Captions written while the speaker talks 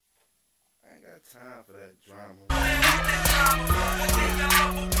got time for that drama.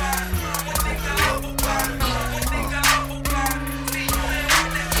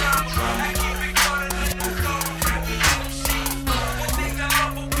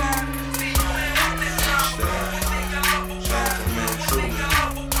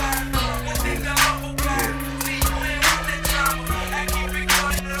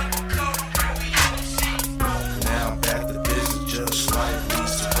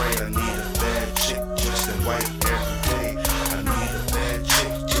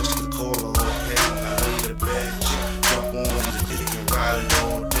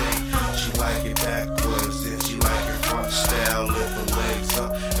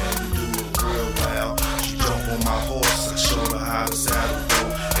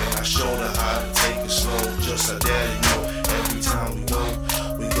 Just her daddy know. Every time we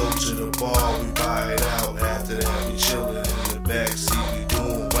go to the bar, we buy it out. After that, we chillin' in the backseat, we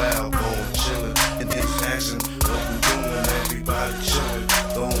doing wild, going chillin'. And it's action, what we doing, everybody chillin'.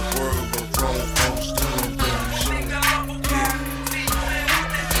 Don't worry about grown folks doing things chillin'. Yeah,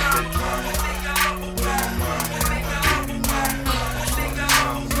 that drama with my mama and my baby mama. I'm starting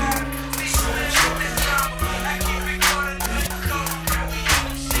drama now, so I'm starting.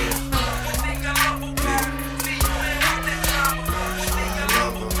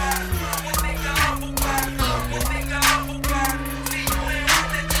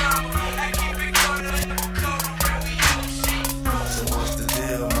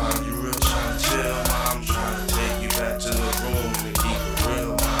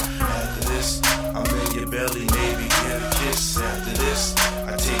 Belly, maybe get a kiss. After this,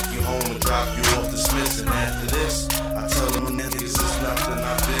 I take you home and drop you off the Smiths. And after this, I tell them niggas it's nothing.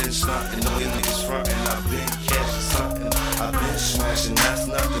 I've been stunting, no niggas frontin'. I've been catching something. I've been smashing, that's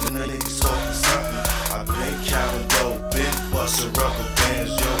nothing. The niggas talking something. I've been counting dough, been bustin' rubber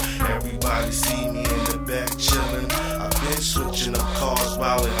bands, yo. Everybody see me in the back chillin'. I've been switching up cars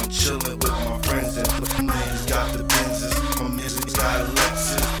while I'm chillin' with my friends.